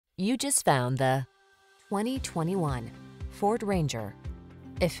You just found the 2021 Ford Ranger.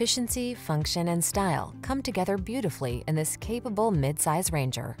 Efficiency, function, and style come together beautifully in this capable midsize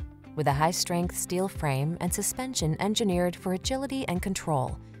Ranger. With a high-strength steel frame and suspension engineered for agility and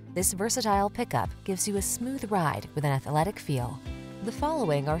control, this versatile pickup gives you a smooth ride with an athletic feel. The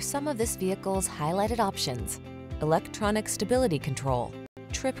following are some of this vehicle's highlighted options: electronic stability control,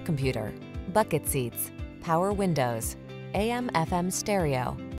 trip computer, bucket seats, power windows, AM/FM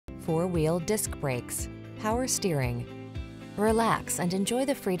stereo, four-wheel disc brakes, power steering. Relax and enjoy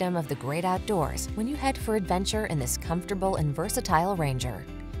the freedom of the great outdoors when you head for adventure in this comfortable and versatile Ranger.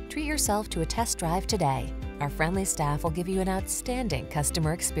 Treat yourself to a test drive today. Our friendly staff will give you an outstanding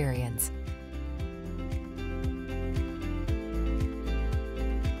customer experience.